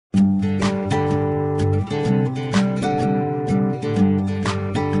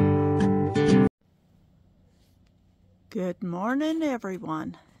Good morning,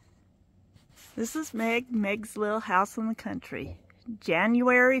 everyone. This is Meg's Little House in the Country,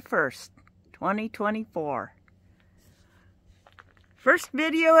 January 1st, 2024. First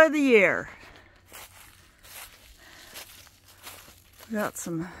video of the year. Got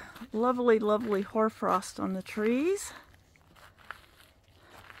some lovely, lovely hoarfrost on the trees.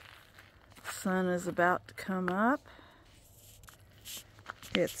 Sun is about to come up.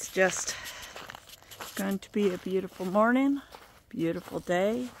 It's just going to be a beautiful morning, beautiful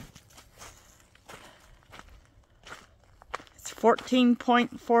day. It's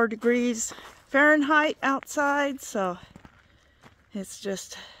 14.4 degrees Fahrenheit outside, so it's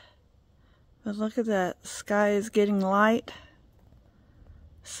just, but look at that, the sky is getting light.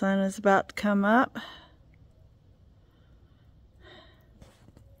 Sun is about to come up.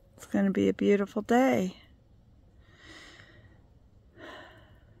 It's going to be a beautiful day.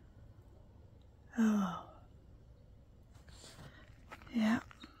 Oh, yeah,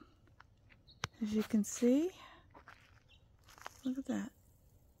 as you can see, look at that.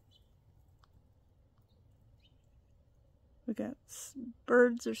 We got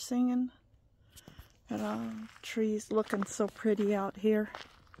birds are singing. Got all trees looking so pretty out here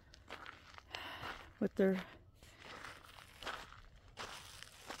with their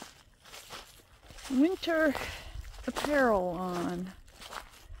winter apparel on.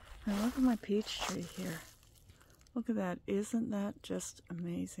 And look at my peach tree here. Look at that. Isn't that just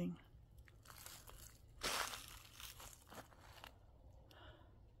amazing?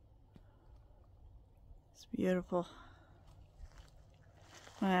 It's beautiful.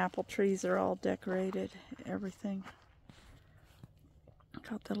 My apple trees are all decorated, everything.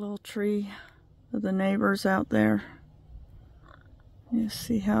 Got the little tree of the neighbors out there. You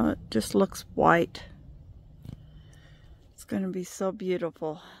see how it just looks white. It's going to be so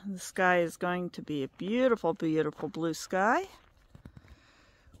beautiful. The sky is going to be a beautiful, beautiful blue sky.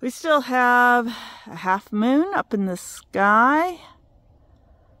 We still have a half moon up in the sky.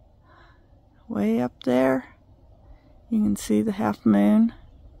 Way up there. You can see the half moon.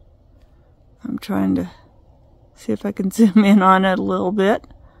 I'm trying to see if I can zoom in on it a little bit.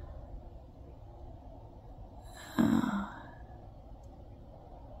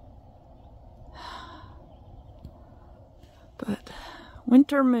 But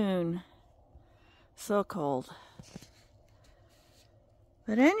winter moon, so cold.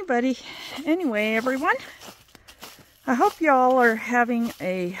 But anyway, everyone, I hope y'all are having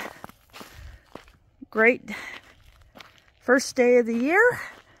a great first day of the year.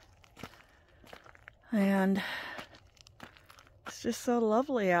 And it's just so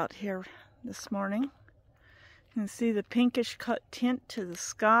lovely out here this morning. You can see the pinkish cut tint to the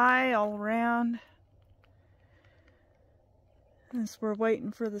sky all around. As we're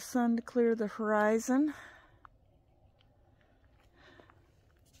waiting for the sun to clear the horizon.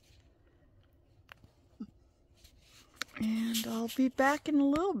 And I'll be back in a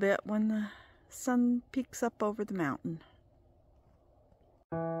little bit when the sun peeks up over the mountain.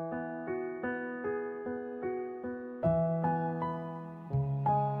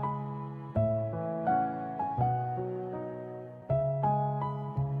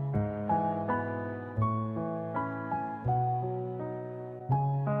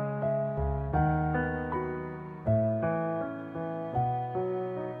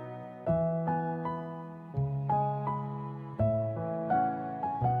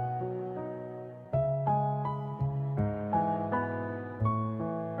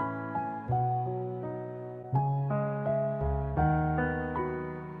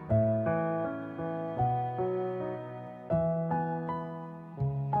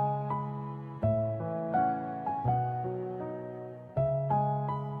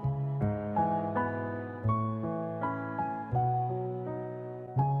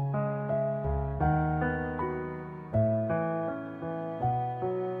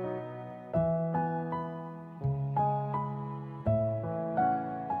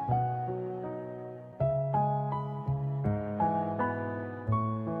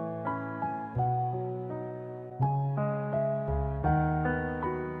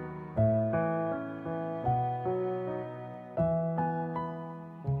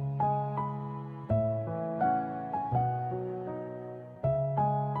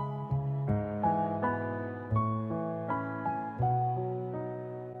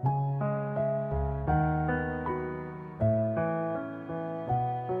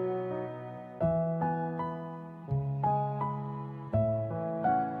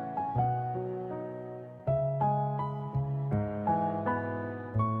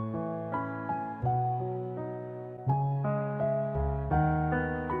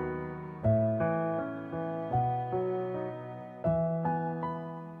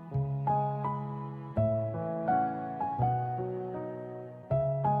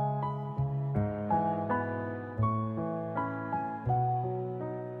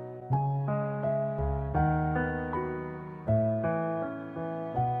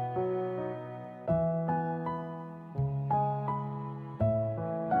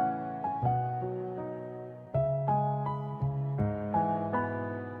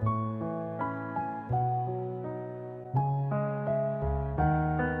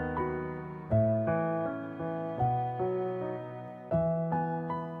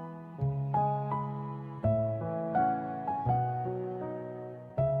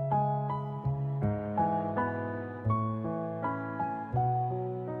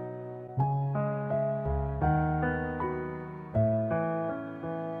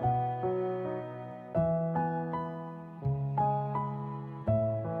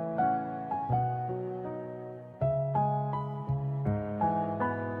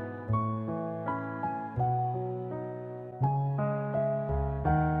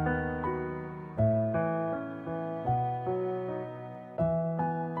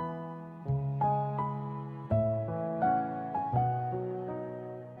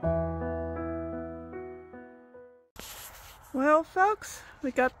 Well, folks,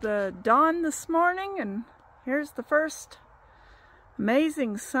 we got the dawn this morning, and here's the first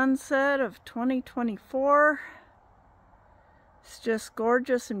amazing sunset of 2024. It's just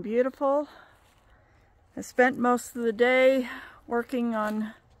gorgeous and beautiful. I spent most of the day working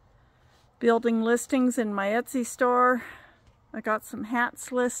on building listings in my Etsy store. I got some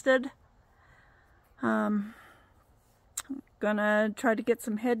hats listed. Gonna try to get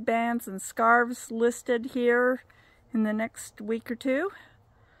some headbands and scarves listed here in the next week or two.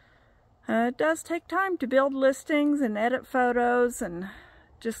 It does take time to build listings and edit photos and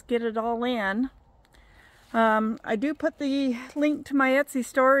just get it all in. I do put the link to my Etsy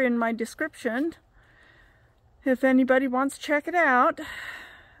store in my description if anybody wants to check it out.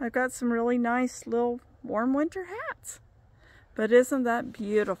 I've got some really nice little warm winter hats. But isn't that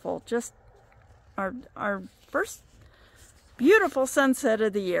beautiful? Just our first beautiful sunset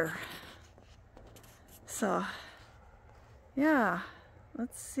of the year. So yeah,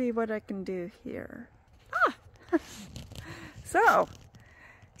 let's see what I can do here. So,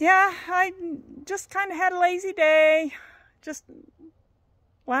 yeah, I just kind of had a lazy day. Just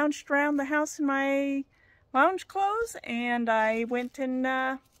lounged around the house in my lounge clothes, and I went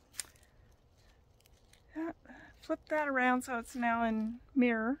and flipped that around so it's now in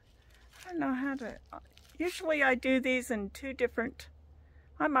mirror. I don't know how to... Usually I do these in two different...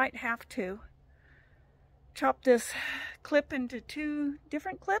 I might have to chop this clip into two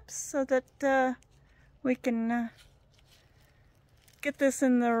different clips so that we can get this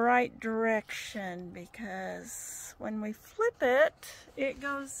in the right direction, because when we flip it, it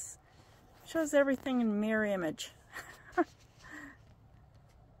shows everything in mirror image.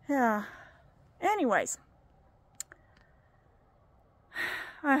 Yeah. Anyways,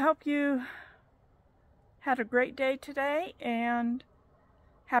 I hope you had a great day today, and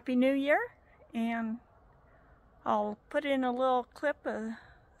Happy New Year. And I'll put in a little clip of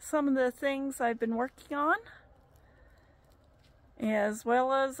some of the things I've been working on, as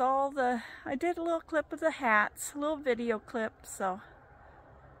well as I did a little clip of the hats, a little video clip, so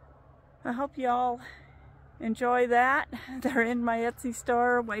I hope you all enjoy that. They're in my Etsy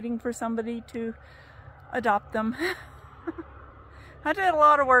store waiting for somebody to adopt them. I did a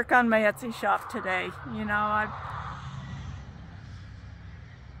lot of work on my Etsy shop today. You know,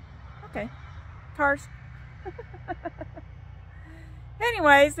 okay, cars.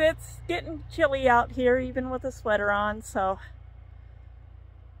 Anyways, it's getting chilly out here even with a sweater on, so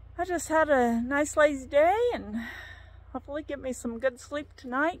I just had a nice lazy day, and hopefully get me some good sleep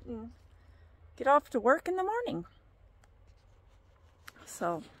tonight and get off to work in the morning.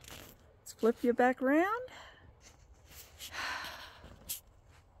 So let's flip you back around.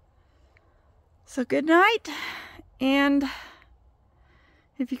 So good night, and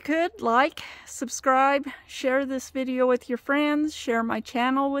if you could, like, subscribe, share this video with your friends, share my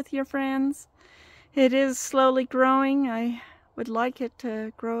channel with your friends. It is slowly growing. I would like it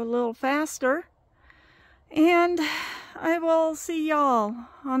to grow a little faster. And I will see y'all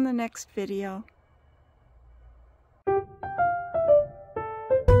on the next video.